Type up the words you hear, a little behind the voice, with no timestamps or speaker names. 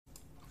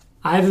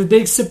I have a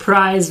big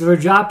surprise. We're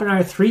dropping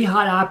our 3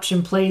 hot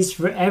option plays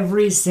for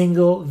every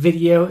single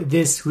video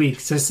this week.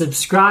 So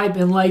subscribe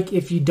and like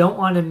if you don't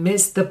want to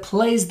miss the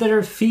plays that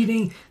are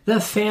feeding the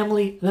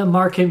family, the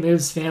Market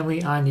Moves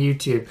family on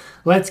YouTube.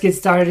 Let's get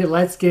started.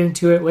 Let's get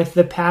into it with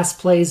the past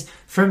plays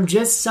from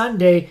just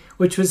Sunday,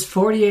 which was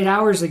 48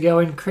 hours ago.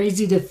 And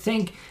crazy to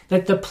think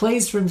that the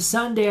plays from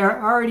Sunday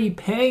are already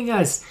paying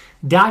us.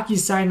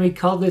 DocuSign, we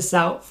called this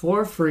out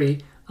for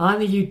free on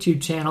the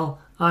YouTube channel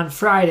on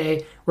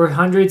Friday, where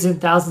hundreds and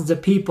thousands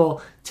of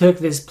people took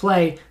this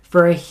play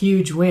for a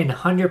huge win,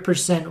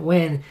 100%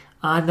 win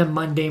on the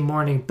Monday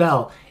morning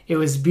bell. It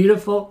was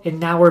beautiful, and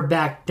now we're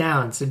back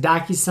down. So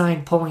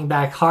DocuSign pulling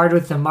back hard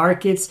with the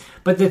markets,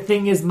 but the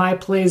thing is my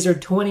plays are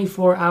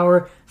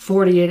 24-hour,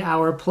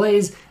 48-hour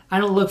plays.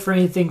 I don't look for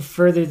anything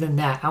further than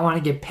that. I want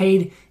to get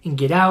paid and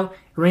get out,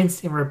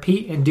 rinse and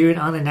repeat, and do it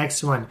on the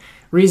next one.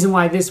 Reason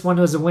why this one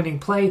was a winning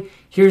play,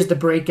 here's the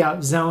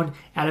breakout zone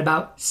at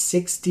about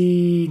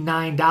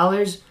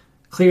 $69.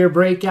 Clear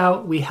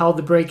breakout. We held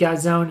the breakout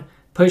zone,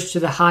 pushed to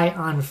the high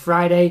on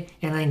Friday,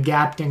 and then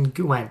gapped and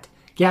went.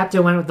 Gapped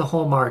and went with the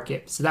whole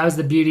market. So that was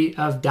the beauty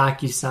of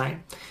DocuSign.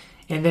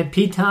 And then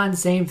Piton,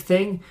 same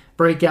thing.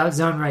 Breakout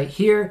zone right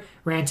here.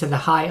 Ran to the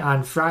high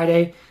on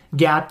Friday,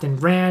 gapped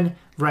and ran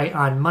right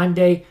on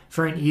Monday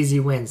for an easy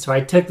win. So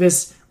I took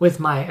this with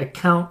my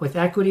account with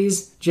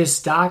equities, just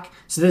stock.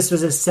 So this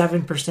was a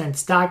 7%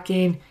 stock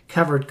gain,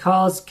 covered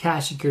calls,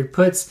 cash secured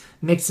puts,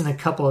 mixing a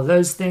couple of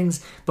those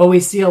things. But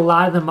we see a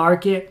lot of the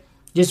market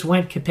just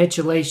went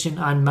capitulation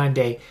on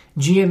Monday.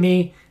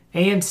 GME,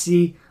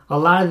 AMC, a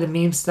lot of the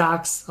meme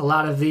stocks, a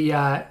lot of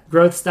the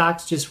growth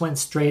stocks just went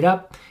straight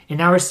up. And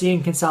now we're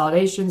seeing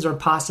consolidations or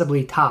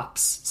possibly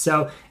tops.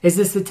 So is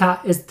this the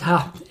top? Is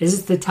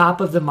this the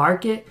top of the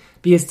market?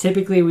 Because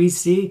typically we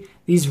see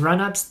these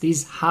run-ups,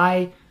 these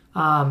high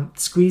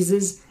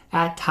squeezes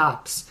at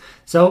tops.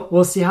 So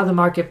we'll see how the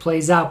market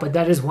plays out, but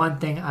that is one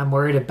thing I'm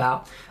worried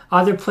about.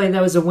 Other play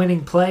that was a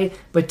winning play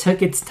but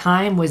took its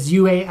time was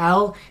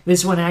UAL.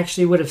 This one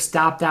actually would have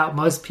stopped out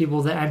most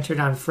people that entered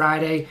on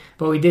Friday,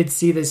 but we did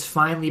see this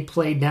finally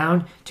play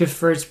down to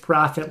first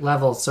profit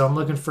level. So I'm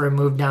looking for a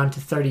move down to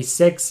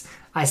 36.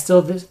 I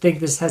still think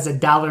this has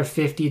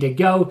 $1.50 to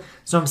go,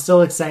 so I'm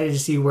still excited to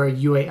see where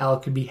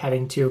UAL could be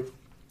heading to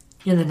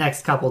in the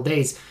next couple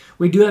days.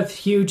 We do have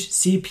huge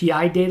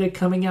CPI data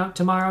coming out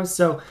tomorrow,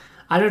 so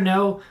I don't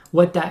know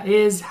what that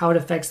is, how it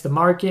affects the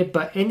market,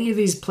 but any of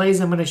these plays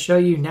I'm going to show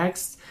you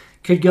next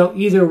could go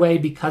either way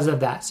because of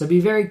that. So be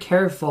very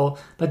careful,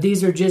 but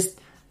these are just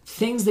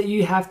things that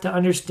you have to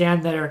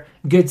understand that are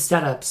good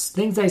setups,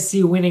 things I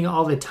see winning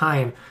all the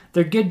time.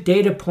 They're good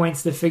data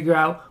points to figure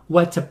out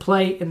what to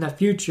play in the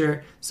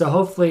future, so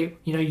hopefully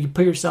you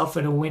put yourself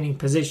in a winning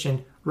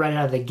position right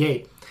out of the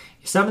gate.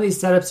 Some of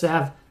these setups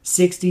have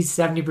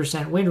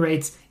 60-70% win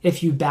rates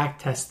if you back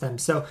test them.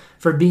 So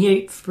for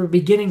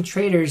beginning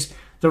traders,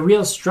 the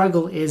real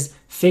struggle is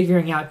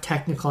figuring out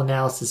technical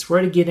analysis,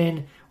 where to get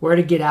in, where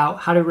to get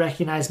out, how to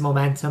recognize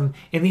momentum.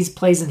 And these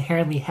plays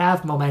inherently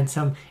have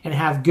momentum and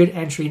have good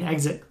entry and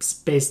exits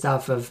based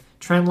off of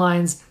trend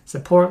lines,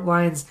 support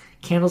lines,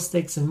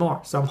 candlesticks, and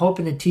more. So I'm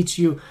hoping to teach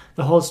you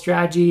the whole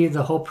strategy,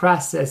 the whole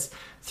process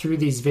through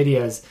these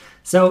videos.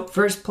 So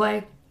first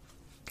play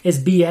is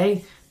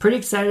BA. Pretty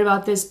excited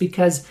about this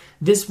because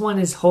this one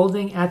is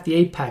holding at the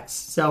apex.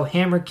 So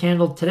hammer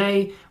candle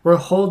today, we're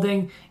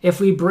holding.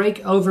 If we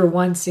break over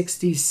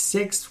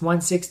 166,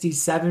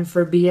 167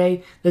 for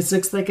BA, this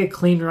looks like a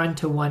clean run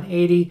to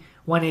 180,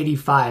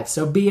 185.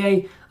 So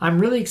BA, I'm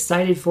really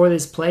excited for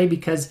this play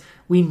because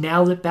we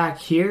nailed it back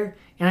here.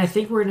 And I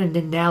think we're going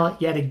to nail it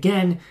yet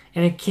again,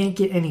 and it can't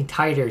get any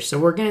tighter. So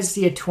we're going to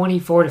see a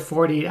 24 to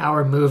 48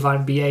 hour move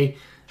on BA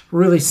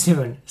really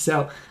soon.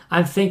 So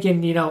I'm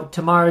thinking,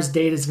 tomorrow's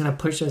data is going to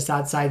push us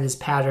outside this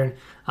pattern,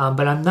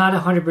 but I'm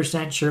not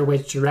 100% sure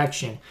which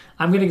direction.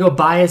 I'm going to go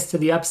biased to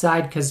the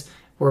upside because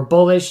we're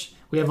bullish.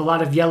 We have a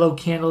lot of yellow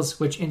candles,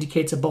 which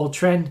indicates a bull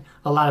trend,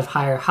 a lot of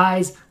higher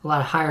highs, a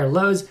lot of higher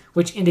lows,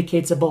 which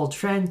indicates a bull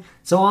trend.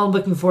 So all I'm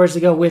looking for is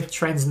to go with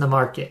trends in the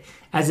market.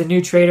 As a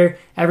new trader,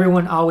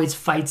 everyone always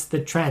fights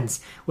the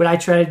trends. What I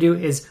try to do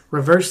is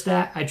reverse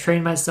that. I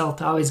train myself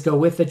to always go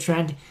with the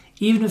trend.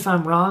 Even if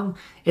I'm wrong,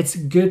 it's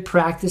good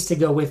practice to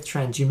go with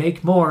trends. You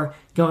make more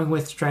going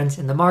with trends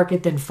in the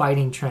market than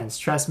fighting trends.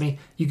 Trust me,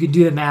 you can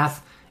do the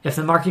math. If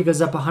the market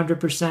goes up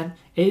 100%,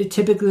 it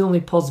typically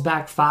only pulls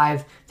back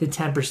 5 to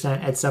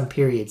 10% at some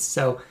periods.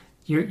 So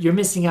you're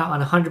missing out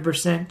on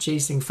 100%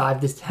 chasing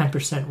 5 to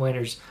 10%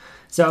 winners.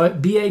 So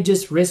BA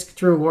just risk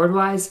to reward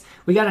wise,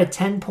 we got a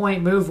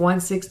 10-point move,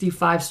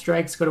 165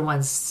 strikes, go to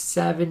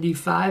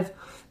 175.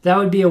 That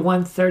would be a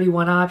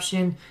 131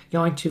 option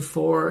going to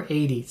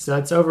 480. So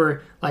that's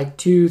over like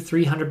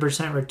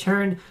 300%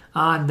 return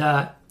on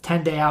the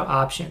 10-day out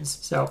options.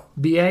 So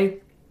BA,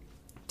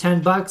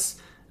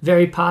 $10,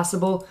 very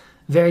possible.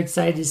 Very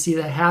excited to see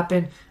that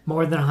happen.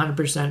 More than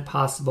 100%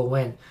 possible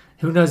win.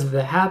 Who knows if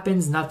it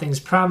happens? Nothing's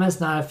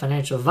promised. Not a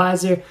financial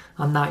advisor.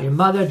 I'm not your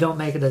mother. Don't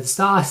make it a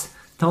sauce.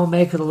 don't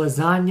make it a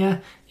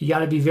lasagna. You got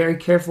to be very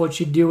careful what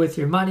you do with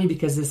your money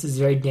because this is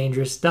very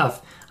dangerous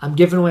stuff. I'm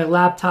giving away a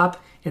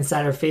laptop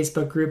inside our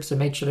Facebook group, so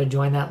make sure to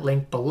join that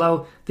link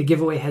below. The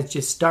giveaway has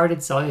just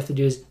started, so all you have to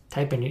do is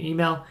type in your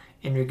email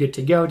and you're good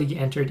to go to get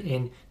entered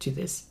into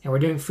this. And we're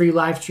doing free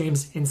live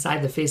streams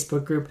inside the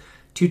Facebook group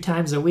 2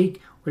 times a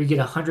week where you get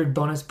 100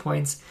 bonus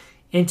points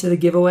into the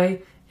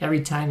giveaway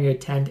every time you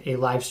attend a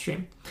live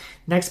stream.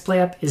 Next play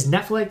up is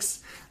Netflix.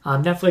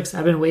 Netflix,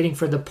 I've been waiting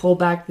for the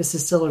pullback. This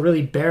is still a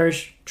really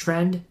bearish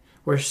trend.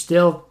 We're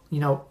still,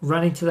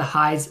 running to the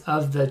highs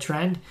of the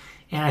trend.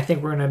 And I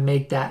think we're going to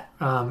make that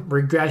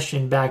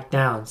regression back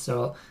down.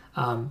 So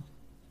kind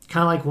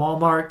of like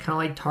Walmart, kind of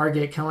like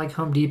Target, kind of like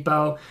Home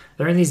Depot.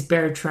 They're in these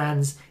bear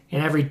trends.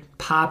 And every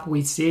pop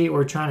we see,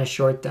 we're trying to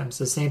short them.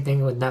 So same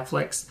thing with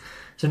Netflix.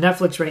 So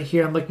Netflix right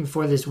here, I'm looking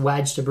for this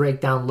wedge to break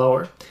down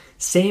lower.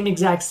 Same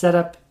exact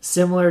setup,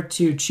 similar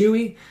to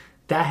Chewy.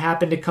 That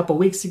happened a couple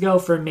weeks ago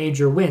for a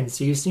major win.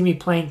 So you see me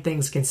playing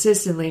things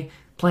consistently,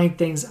 playing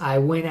things I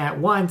win at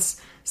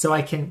once so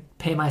I can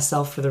pay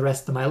myself for the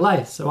rest of my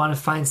life. So I want to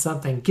find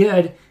something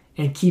good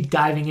and keep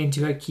diving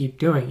into it, keep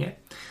doing it.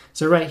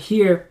 So right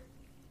here,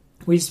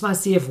 we just want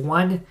to see if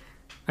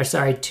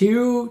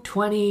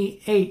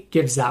 228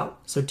 gives out.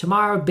 So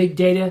tomorrow, big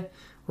data,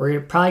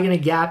 we're probably going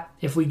to gap.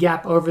 If we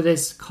gap over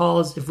this,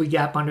 calls. If we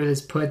gap under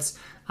this, puts.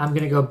 I'm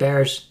going to go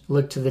bearish,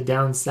 look to the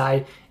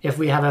downside. If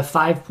we have a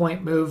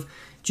 5-point move,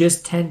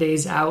 just 10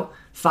 days out,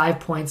 5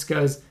 points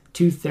goes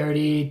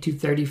 230,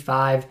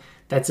 235.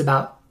 That's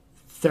about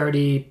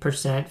 30%,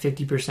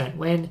 50%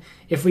 win.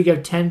 If we go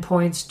 10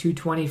 points,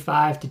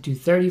 225 to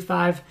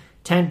 235,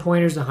 10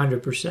 pointers,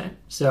 100%.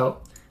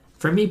 So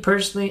for me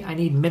personally, I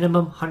need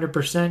minimum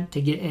 100%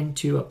 to get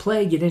into a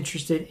play, get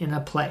interested in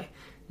a play.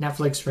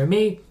 Netflix for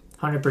me,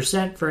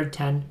 100% for a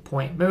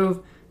 10-point move.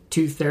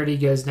 230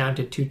 goes down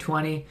to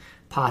 220.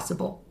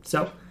 Possible.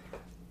 So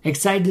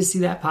excited to see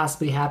that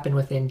possibly happen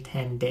within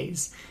 10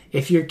 days.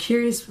 If you're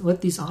curious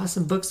what these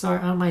awesome books are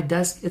on my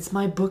desk, it's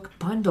my book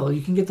bundle.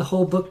 You can get the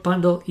whole book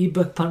bundle,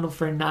 ebook bundle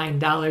for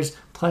 $9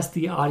 plus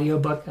the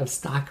audiobook of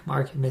Stock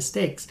Market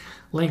Mistakes.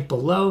 Link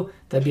below.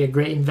 That'd be a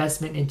great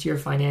investment into your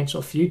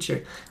financial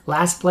future.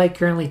 Last play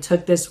currently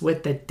took this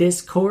with the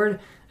Discord.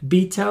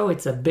 BITO,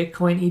 it's a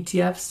Bitcoin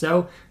ETF,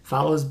 so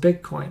follows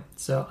Bitcoin.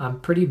 So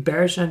I'm pretty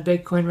bearish on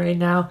Bitcoin right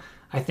now.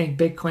 I think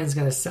Bitcoin's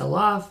going to sell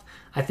off.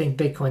 I think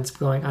Bitcoin's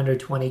going under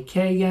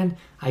 20K again.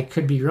 I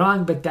could be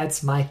wrong, but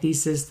that's my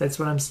thesis. That's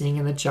what I'm seeing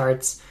in the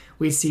charts.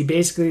 We see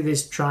basically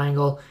this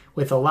triangle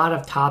with a lot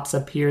of tops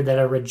up here that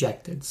are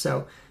rejected.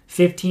 So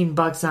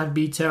 $15 on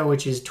BITO,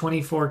 which is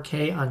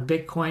 24K on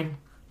Bitcoin.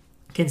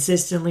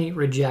 Consistently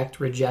reject,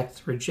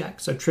 reject,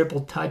 reject. So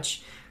triple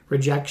touch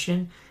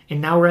rejection.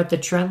 And now we're at the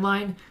trend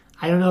line.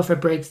 I don't know if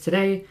it breaks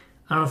today.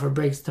 I don't know if it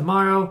breaks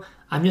tomorrow.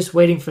 I'm just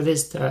waiting for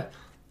this to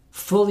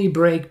fully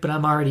break, but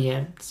I'm already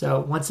in. So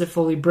once it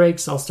fully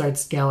breaks, I'll start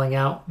scaling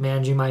out,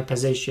 managing my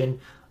position.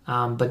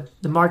 But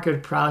the market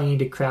would probably need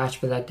to crash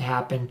for that to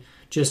happen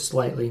just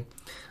slightly.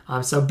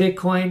 So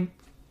Bitcoin,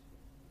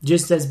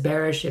 just as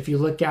bearish. If you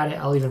look at it,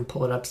 I'll even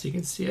pull it up so you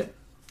can see it.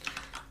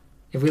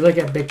 If we look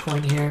at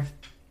Bitcoin here,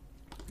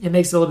 it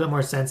makes a little bit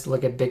more sense to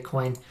look at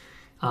Bitcoin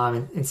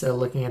instead of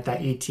looking at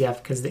that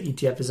ETF because the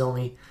ETF is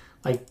only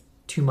like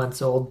 2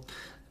 months old.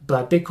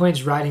 But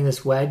Bitcoin's riding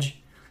this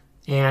wedge,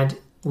 and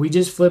we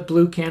just flipped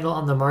blue candle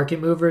on the market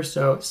mover,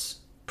 so it's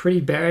pretty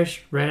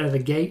bearish right out of the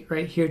gate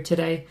right here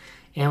today.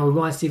 And we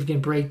want to see if we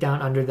can break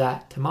down under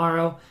that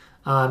tomorrow.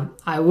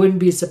 I wouldn't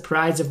be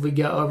surprised if we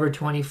go over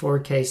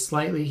 24K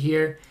slightly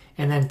here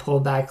and then pull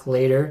back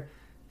later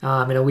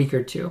in a week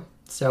or two.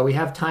 So we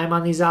have time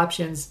on these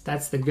options.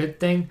 That's the good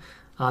thing.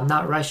 I'm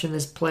not rushing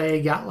this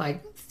play. Got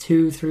like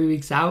 2-3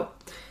 weeks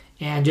out.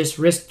 And just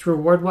risk to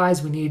reward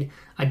wise, we need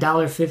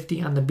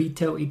 $1.50 on the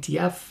BITO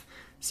ETF.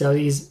 So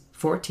these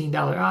 $14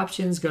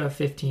 options go to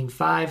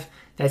 $15.5.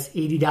 That's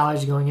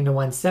 $80 going into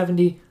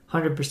 $170,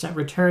 100%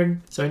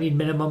 return. So I need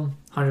minimum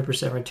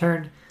 100%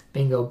 return.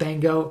 Bingo,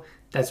 bango.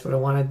 That's what I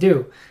want to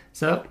do.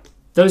 So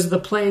those are the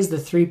plays, the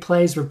 3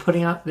 plays. We're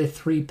putting out the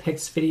 3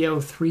 picks video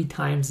 3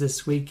 times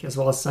this week as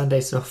well as Sunday.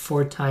 So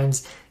 4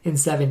 times in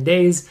 7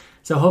 days.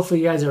 So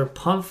hopefully you guys are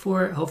pumped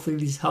for it. Hopefully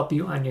these help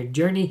you on your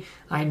journey.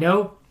 I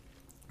know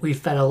we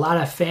fed a lot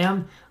of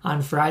fam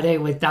on Friday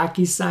with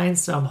DocuSign,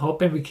 so I'm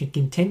hoping we can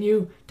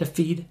continue to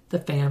feed the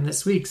fam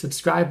this week.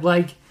 Subscribe,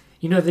 like,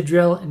 you know the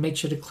drill, and make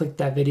sure to click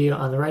that video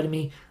on the right of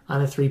me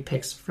on the 3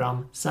 picks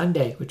from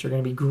Sunday, which are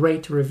going to be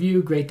great to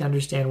review, great to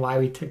understand why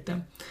we took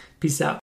them. Peace out.